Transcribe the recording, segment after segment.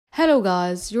Hello,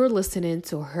 guys. You're listening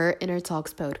to Her Inner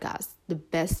Talks podcast, the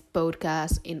best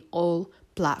podcast in all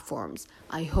platforms.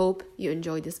 I hope you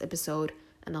enjoyed this episode,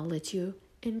 and I'll let you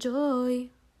enjoy.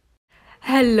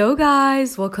 Hello,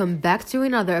 guys. Welcome back to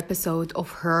another episode of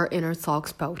Her Inner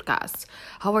Talks podcast.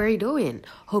 How are you doing?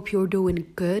 Hope you're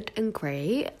doing good and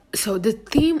great. So, the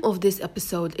theme of this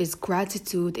episode is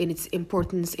gratitude and its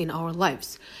importance in our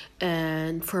lives.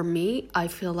 And for me, I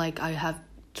feel like I have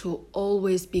to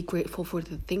always be grateful for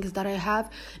the things that I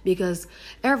have, because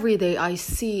every day I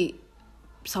see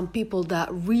some people that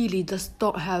really just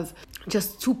don't have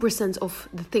just 2% of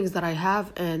the things that I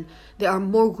have, and they are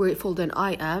more grateful than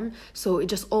I am. So it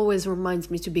just always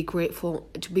reminds me to be grateful,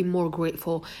 to be more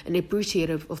grateful and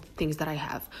appreciative of the things that I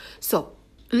have. So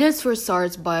let's first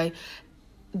start by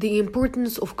the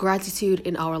importance of gratitude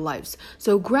in our lives.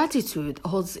 So gratitude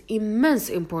holds immense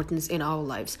importance in our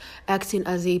lives, acting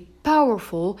as a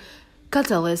powerful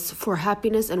catalyst for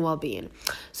happiness and well-being.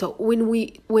 So when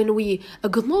we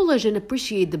acknowledge and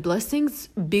appreciate the blessings,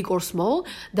 big or small,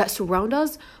 that surround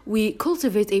us, we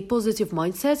cultivate a positive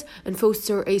mindset and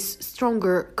foster a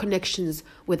stronger connections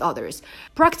with others.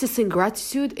 Practicing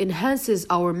gratitude enhances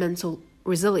our mental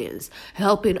resilience,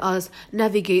 helping us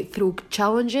navigate through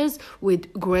challenges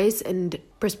with grace and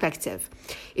perspective.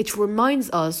 It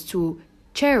reminds us to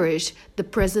cherish the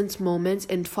present moment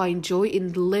and find joy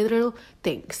in the little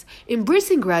things.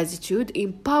 Embracing gratitude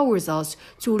empowers us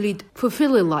to lead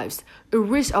fulfilling lives,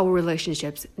 enrich our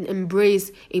relationships, and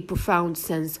embrace a profound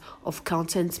sense of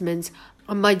contentment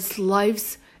amidst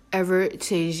life's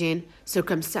ever-changing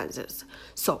circumstances.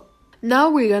 So,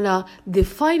 now we're gonna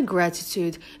define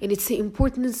gratitude and its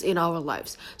importance in our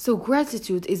lives. So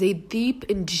gratitude is a deep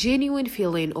and genuine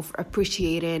feeling of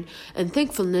appreciating and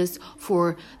thankfulness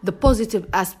for the positive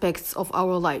aspects of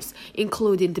our lives,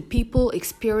 including the people,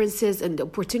 experiences, and the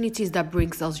opportunities that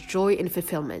brings us joy and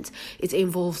fulfillment. It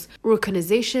involves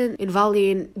recognition in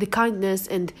valuing the kindness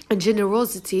and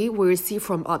generosity we receive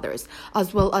from others,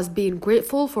 as well as being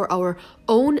grateful for our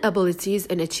own abilities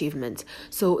and achievement.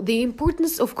 So the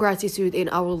importance of gratitude in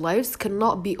our lives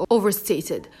cannot be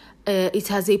overstated. It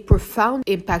has a profound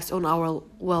impact on our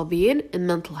well-being and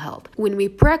mental health. When we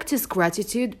practice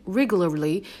gratitude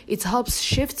regularly, it helps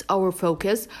shift our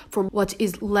focus from what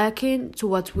is lacking to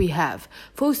what we have,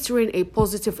 fostering a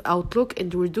positive outlook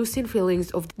and reducing feelings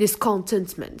of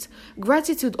discontentment.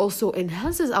 Gratitude also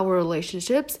enhances our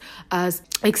relationships, as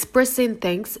expressing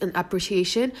thanks and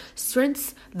appreciation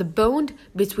strengthens the bond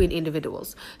between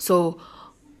individuals. So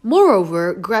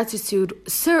moreover, gratitude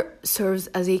serves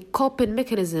as a coping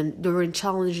mechanism during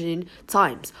challenging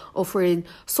times, offering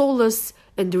solace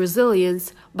and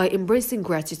resilience. By embracing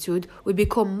gratitude, we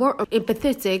become more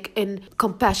empathetic and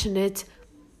compassionate,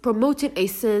 promoting a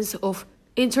sense of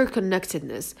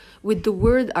interconnectedness with the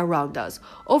world around us.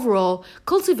 Overall,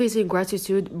 cultivating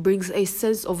gratitude brings a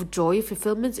sense of joy,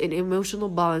 fulfillment, and emotional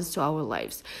balance to our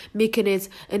lives, making it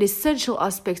an essential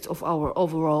aspect of our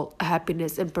overall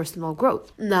happiness and personal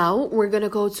growth. Now, we're gonna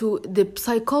go to the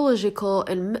psychological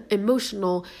and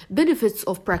emotional benefits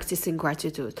of practicing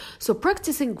gratitude. So,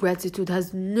 practicing gratitude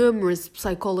has numerous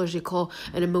psychological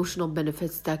and emotional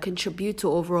benefits that contribute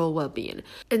to overall well-being.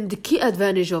 And the key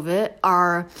advantage of it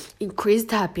are increased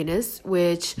happiness,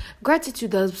 which gratitude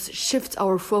does shift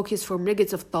our focus from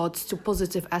negative thoughts to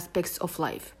positive aspects of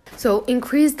life. So,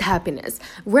 increased happiness.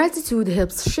 Gratitude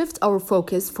helps shift our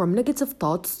focus from negative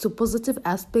thoughts to positive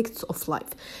aspects of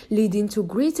life, leading to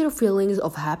greater feelings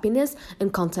of happiness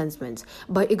and contentment.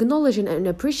 By acknowledging and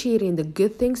appreciating the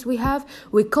good things we have,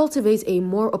 we cultivate a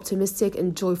more optimistic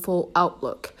and joyful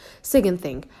outlook. Second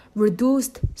thing,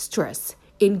 reduced stress.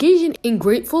 Engaging in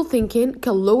grateful thinking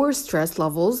can lower stress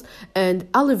levels and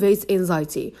elevate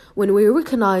anxiety. When we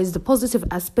recognize the positive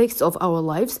aspects of our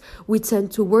lives, we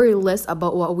tend to worry less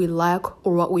about what we lack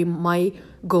or what we might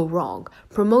go wrong,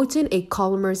 promoting a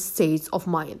calmer state of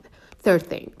mind. Third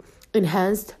thing,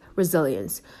 enhanced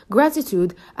resilience.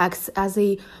 Gratitude acts as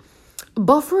a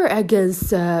buffer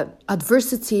against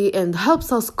adversity and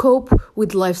helps us cope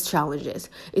with life's challenges.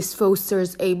 It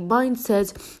fosters a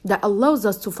mindset that allows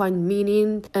us to find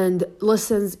meaning and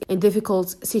lessons in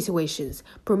difficult situations,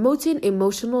 promoting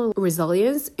emotional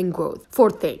resilience and growth.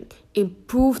 Fourth thing,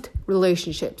 improved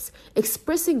relationships.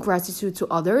 Expressing gratitude to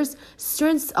others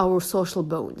strengthens our social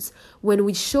bonds. When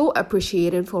we show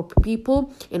appreciation for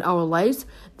people in our lives,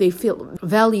 they feel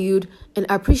valued and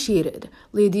appreciated,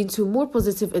 leading to more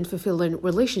positive and fulfilling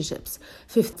relationships.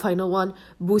 Fifth, final one,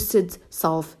 boosted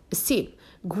self-esteem.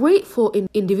 Grateful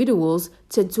individuals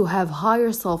tend to have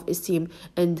higher self-esteem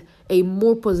and a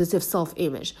more positive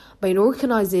self-image. By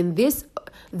recognizing this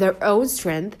their own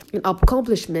strength and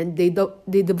accomplishment, they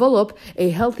develop a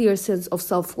healthier sense of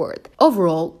self-worth.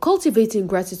 Overall, cultivating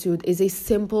gratitude is a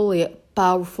simple yet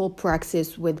powerful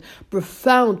practice with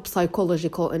profound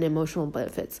psychological and emotional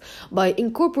benefits. By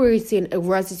incorporating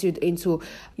gratitude into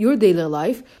your daily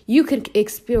life, you can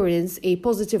experience a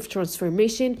positive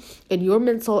transformation in your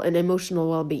mental and emotional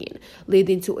well-being,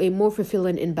 leading to a more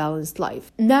fulfilling and balanced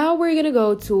life. Now we're going to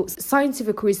go to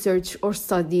scientific research or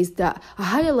studies that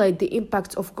highlight the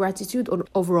impact of gratitude on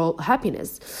overall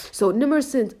happiness. So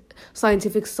numerous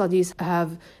scientific studies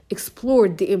have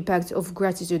explored the impact of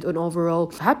gratitude on overall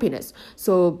happiness.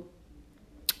 So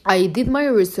I did my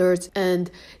research, and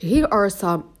here are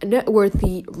some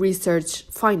noteworthy research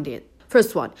findings.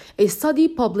 First one, a study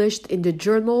published in the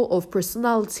Journal of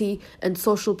Personality and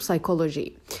Social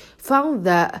Psychology found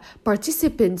that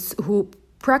participants who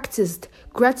practiced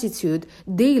gratitude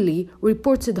daily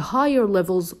reported higher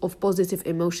levels of positive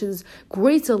emotions,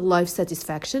 greater life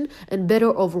satisfaction, and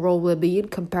better overall well-being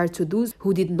compared to those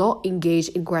who did not engage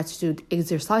in gratitude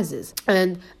exercises.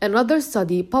 And another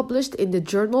study published in the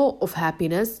Journal of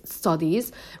Happiness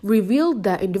Studies revealed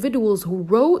that individuals who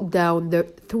wrote down the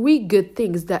 3 good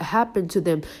things that happened to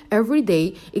them every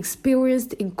day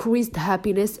experienced increased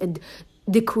happiness and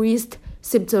decreased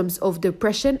symptoms of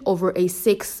depression over a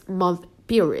 6-month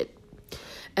period.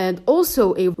 And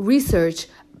also a research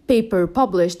paper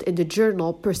published in the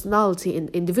journal Personality and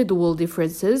Individual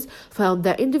Differences found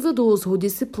that individuals who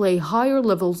display higher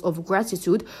levels of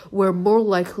gratitude were more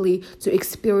likely to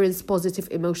experience positive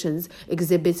emotions,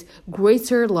 exhibit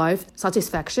greater life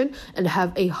satisfaction, and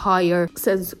have a higher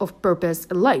sense of purpose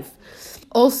in life.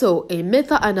 Also, a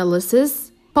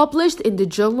meta-analysis published in the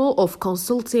Journal of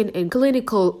Consulting and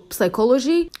Clinical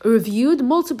Psychology reviewed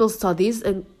multiple studies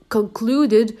and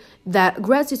concluded that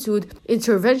gratitude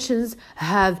interventions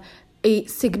have a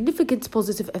significant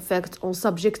positive effect on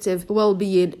subjective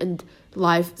well-being and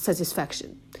life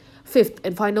satisfaction. Fifth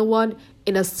and final one,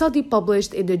 in a study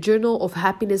published in the Journal of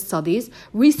Happiness Studies,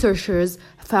 researchers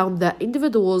found that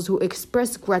individuals who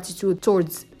expressed gratitude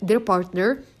towards their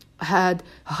partner had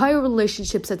higher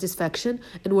relationship satisfaction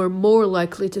and were more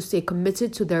likely to stay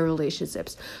committed to their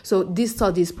relationships. So these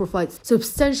studies provide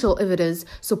substantial evidence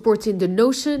supporting the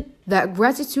notion that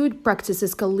gratitude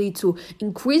practices can lead to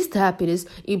increased happiness,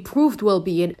 improved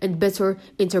well-being, and better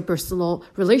interpersonal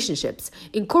relationships.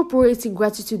 Incorporating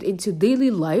gratitude into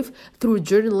daily life through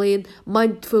journaling,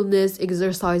 mindfulness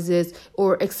exercises,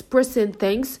 or expressing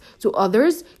thanks to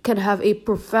others can have a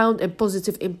profound and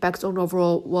positive impact on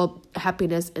overall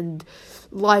happiness and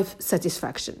life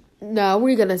satisfaction. Now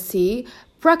we're gonna see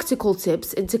practical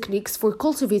tips and techniques for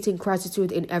cultivating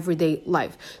gratitude in everyday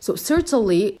life. So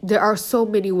certainly there are so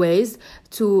many ways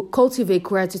to cultivate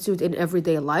gratitude in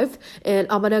everyday life, and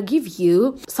I'm gonna give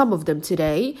you some of them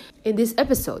today in this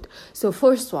episode. So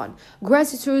first one,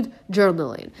 gratitude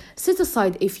journaling. Set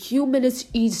aside a few minutes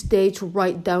each day to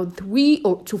write down 3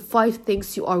 to 5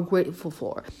 things you are grateful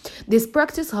for. This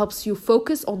practice helps you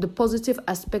focus on the positive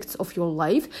aspects of your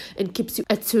life and keeps you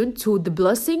attuned to the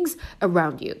blessings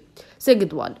around you.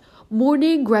 Second one,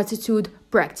 morning gratitude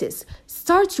practice.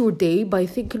 Start your day by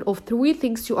thinking of 3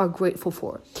 things you are grateful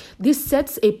for. This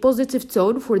sets a positive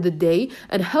tone for the day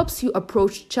and helps you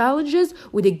approach challenges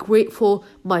with a grateful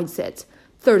mindset.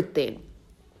 Third thing,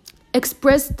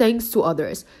 express thanks to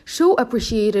others. Show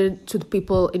appreciation to the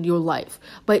people in your life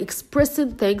by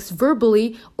expressing thanks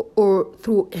verbally or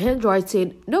through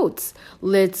handwriting notes.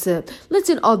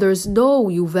 Letting others know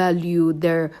you value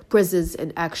their presence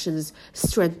and actions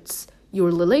strengthens your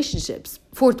relationships.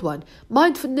 Fourth one,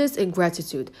 mindfulness and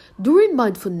gratitude. During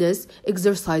mindfulness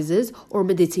exercises or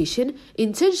meditation,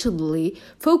 intentionally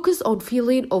focus on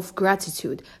feeling of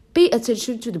gratitude. Pay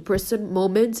attention to the present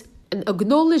moment and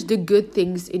acknowledge the good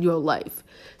things in your life.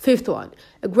 Fifth one,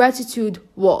 gratitude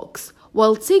walks.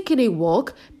 While taking a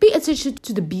walk, pay attention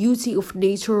to the beauty of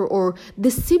nature or the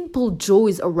simple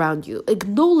joys around you.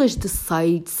 Acknowledge the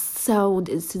sights, sound,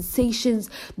 and sensations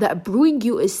that bring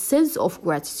you a sense of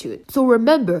gratitude. So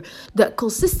remember that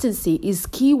consistency is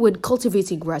key when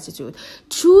cultivating gratitude.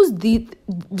 Choose the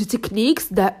techniques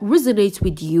that resonate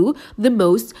with you the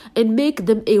most and make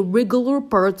them a regular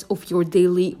part of your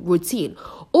daily routine.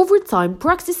 Over time,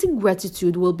 practicing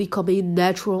gratitude will become a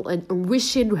natural and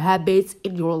enriching habit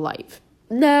in your life.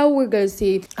 Now we're going to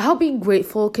see how being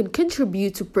grateful can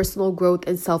contribute to personal growth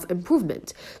and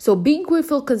self-improvement. So being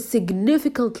grateful can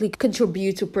significantly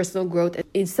contribute to personal growth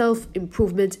and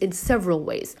self-improvement in several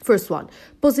ways. First one,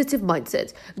 positive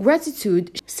mindset.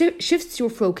 Gratitude shifts your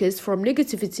focus from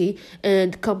negativity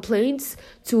and complaints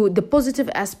to the positive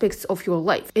aspects of your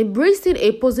life. Embracing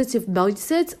a positive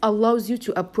mindset allows you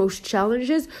to approach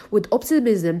challenges with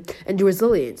optimism and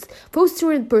resilience,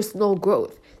 fostering personal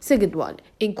growth. Second one,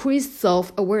 increased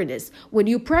self-awareness. When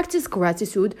you practice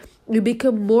gratitude, you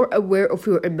become more aware of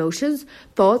your emotions,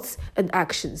 thoughts, and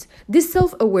actions. This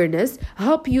self-awareness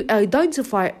helps you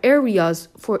identify areas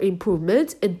for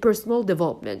improvement and personal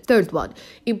development. Third one,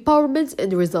 empowerment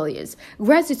and resilience.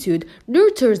 Gratitude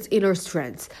nurtures inner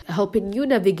strength, helping you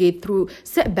navigate through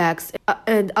setbacks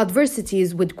and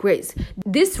adversities with grace.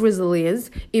 This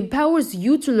resilience empowers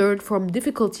you to learn from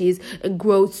difficulties and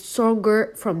grow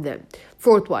stronger from them.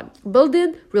 Fourth one,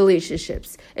 building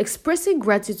relationships. Expressing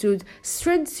gratitude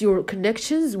strengthens your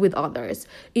connections with others.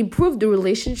 Improve the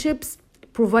relationships,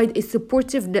 provide a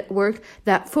supportive network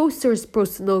that fosters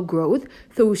personal growth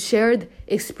through shared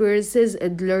experiences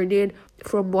and learning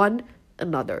from one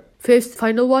another. Fifth,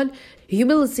 final one,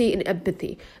 humility and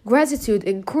empathy. Gratitude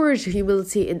encourages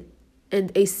humility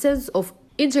and a sense of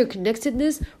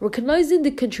interconnectedness, recognizing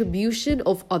the contribution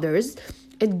of others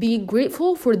and being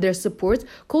grateful for their support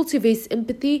cultivates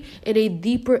empathy and a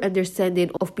deeper understanding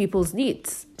of people's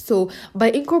needs. So, by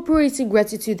incorporating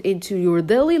gratitude into your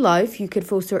daily life, you can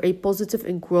foster a positive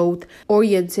and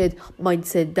growth-oriented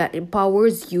mindset that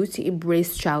empowers you to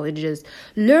embrace challenges,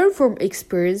 learn from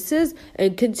experiences,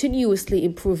 and continuously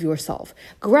improve yourself.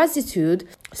 Gratitude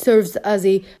serves as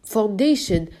a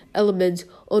foundation element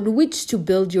on which to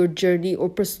build your journey or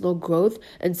personal growth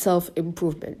and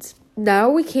self-improvement. Now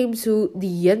we came to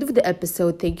the end of the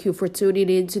episode. Thank you for tuning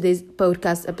in to this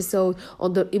podcast episode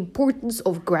on the importance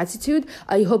of gratitude.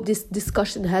 I hope this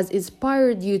discussion has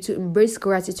inspired you to embrace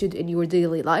gratitude in your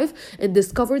daily life and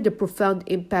discover the profound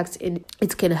impact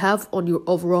it can have on your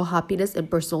overall happiness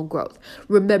and personal growth.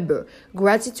 Remember,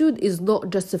 gratitude is not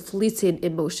just a fleeting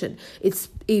emotion. It's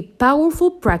a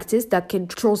powerful practice that can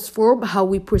transform how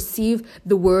we perceive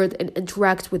the world and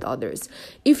interact with others.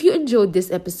 If you enjoyed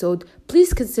this episode,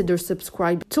 please consider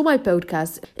subscribing to my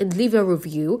podcast and leave a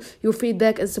review. Your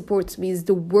feedback and support means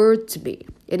the world to me,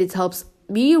 and it helps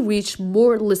me reach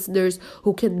more listeners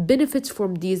who can benefit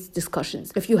from these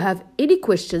discussions. If you have any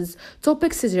questions,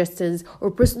 topic suggestions, or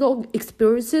personal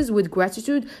experiences with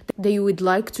gratitude that you would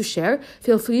like to share,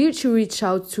 feel free to reach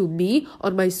out to me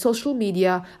on my social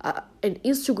media on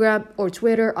Instagram or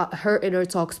Twitter at Her Inner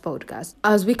Talks Podcast.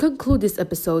 As we conclude this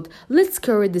episode, let's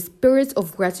carry the spirit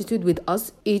of gratitude with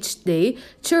us each day,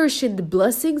 cherishing the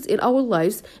blessings in our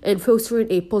lives and fostering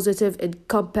a positive and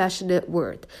compassionate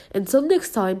world. Until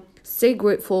next time, stay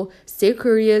grateful, stay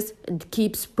curious, and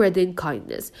keep spreading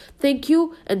kindness. Thank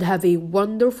you and have a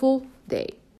wonderful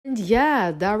day. And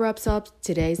yeah, that wraps up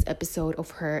today's episode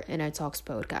of Her Inner Talks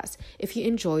Podcast. If you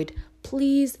enjoyed,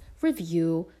 please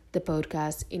review the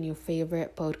podcast in your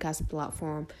favorite podcast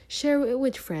platform. Share it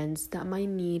with friends that might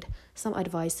need some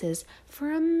advices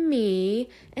from me.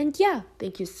 And yeah,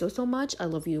 thank you so much. I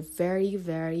love you very,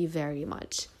 very, very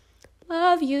much.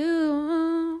 Love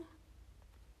you.